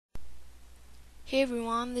Hey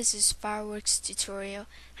everyone, this is FireworksTutorial.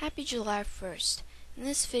 Happy July 1st. In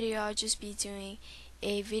this video, I'll just be doing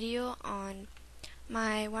a video on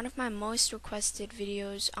one of my most requested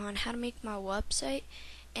videos on how to make my website.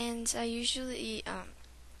 And I usually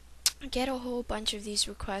get a whole bunch of these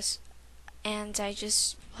requests, and I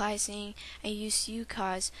just reply saying I use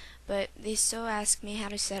uCoz, but they still ask me how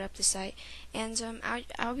to set up the site, and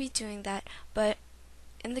I'll be doing that. But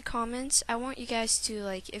in the comments, I want you guys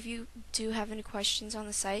to, if you do have any questions on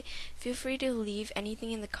the site, feel free to leave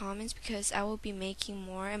anything in the comments, because I will be making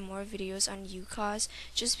more and more videos on uCoz,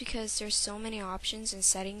 just because there's so many options and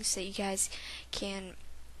settings that you guys can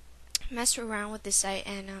mess around with the site.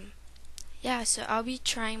 And yeah, so I'll be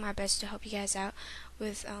trying my best to help you guys out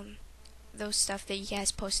with those stuff that you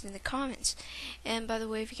guys post in the comments. And by the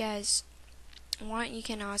way, if you guys want, you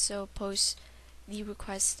can also post the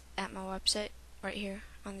request at my website right here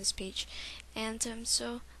on this page. And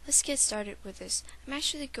so let's get started with this. I'm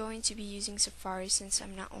actually going to be using Safari since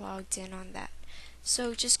I'm not logged in on that.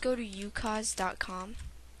 So just go to uCoz.com,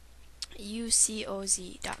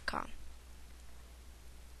 uCoz.com.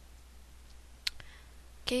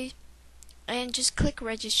 Okay, and just click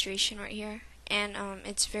registration right here, and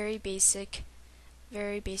it's very basic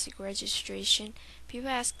registration. People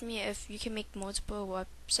ask me if you can make multiple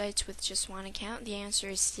websites with just one account. The answer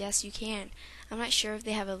is yes, you can. I'm not sure if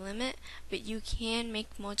they have a limit, but you can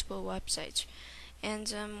make multiple websites.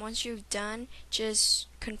 And once you've done, just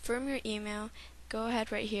confirm your email. Go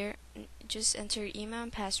ahead right here and just enter your email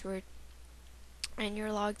and password, and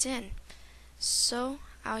you're logged in. So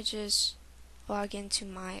I'll just log into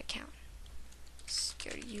my account. Let's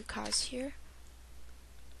go to uCoz here.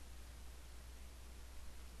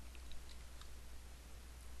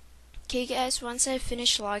 Okay guys, once I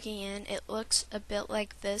finish logging in, it looks a bit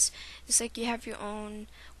like this. It's like you have your own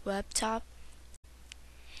web top,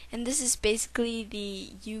 and this is basically the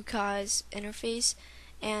uCoz interface.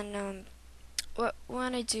 And what we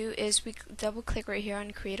want to do is we double click right here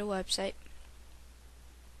on create a website.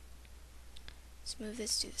 Let's move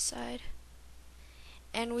this to the side,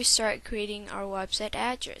 and we start creating our website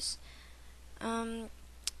address. Now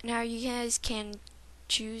you guys can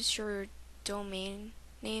choose your domain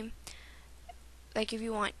name. Like if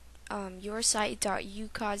you want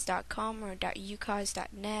yoursite.ucoz.com or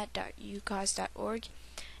 .ucoz.net, .ucoz.org,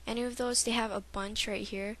 any of those, they have a bunch right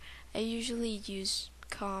here. I usually use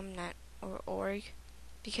 .com, .net, or .org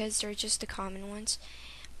because they're just the common ones.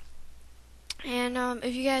 And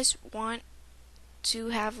if you guys want to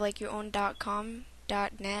have like your own .com,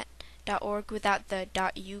 .net, .org without the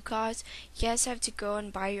 .ucoz, you guys have to go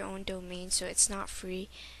and buy your own domain, so it's not free.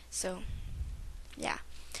 So yeah.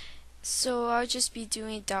 So I'll just be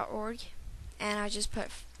doing .org, and I'll just put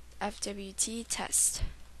FWT test,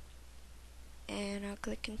 and I'll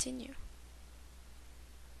click continue.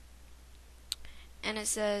 And it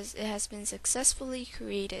says it has been successfully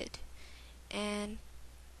created. And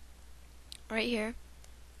right here,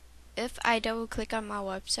 if I double click on my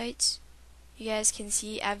websites, you guys can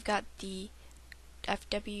see I've got the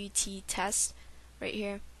FWT test right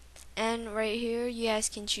here. And right here, you guys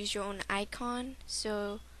can choose your own icon.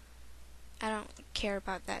 So I don't care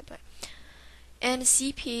about that, and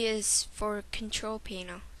CP is for control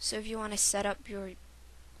panel. So if you want to set up your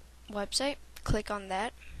website, click on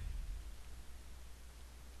that.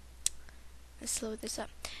 Let's load this up,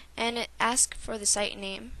 and it asks for the site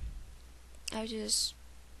name. I'll just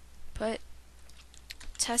put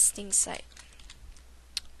testing site.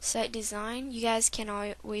 Site design, you guys can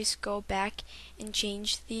always go back and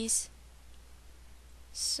change these.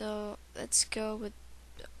 So let's go with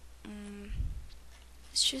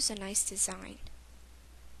let's choose a nice design.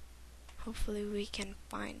 Hopefully we can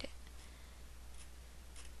find it.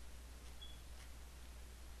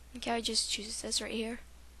 Okay, I just choose this right here.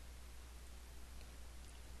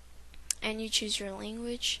 And you choose your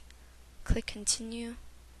language. Click continue.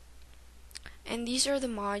 And these are the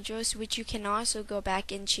modules which you can also go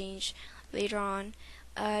back and change later on.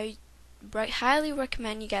 I highly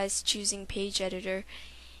recommend you guys choosing page editor.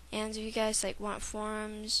 And if you guys want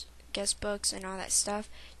forums, guest books, and all that stuff,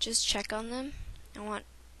 just check on them. I want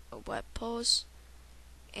a web post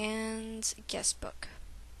and guest book,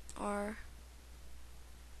 or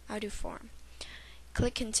I'll do forum.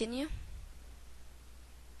 Click continue.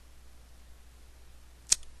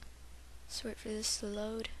 Let's wait for this to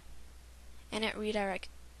load, and it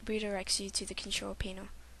redirects you to the control panel.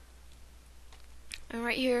 And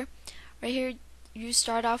right here you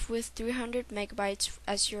start off with 300 megabytes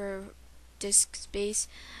as your disk space,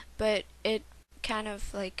 but it kind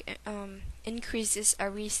of increases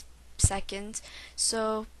every second.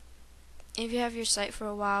 So if you have your site for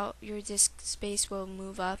a while, your disk space will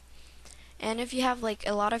move up. And if you have like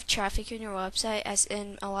a lot of traffic on your website, as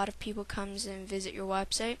in a lot of people comes and visit your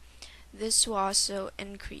website, this will also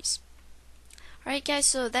increase. Alright guys,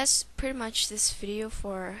 so that's pretty much this video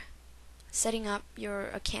for setting up your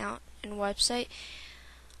account and website.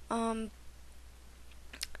 So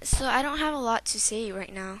I don't have a lot to say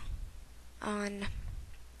right now on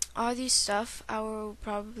all these stuff. I will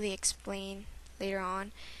probably explain later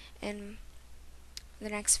on in the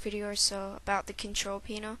next video or so about the control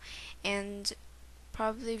panel, and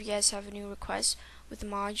probably if you guys have any requests with the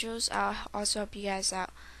modules, I'll also help you guys out.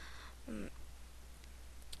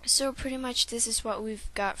 So pretty much this is what we've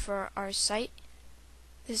got for our site.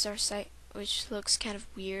 This is our site, which looks kind of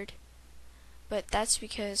weird, but that's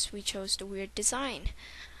because we chose the weird design.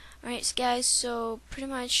 Alright guys, so pretty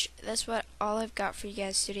much that's what all I've got for you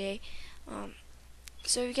guys today.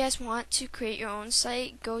 So if you guys want to create your own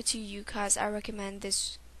site, go to uCoz. I recommend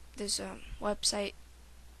this website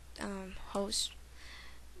host,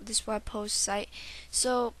 this web host site.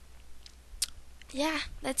 So yeah,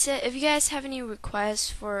 that's it. If you guys have any requests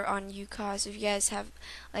for on uCoz, if you guys have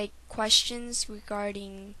like questions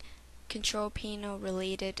regarding control panel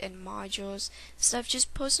related and modules stuff,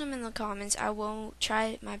 just post them in the comments. I will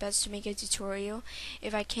try my best to make a tutorial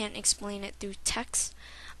if I can't explain it through text.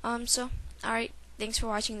 So alright, thanks for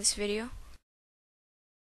watching this video.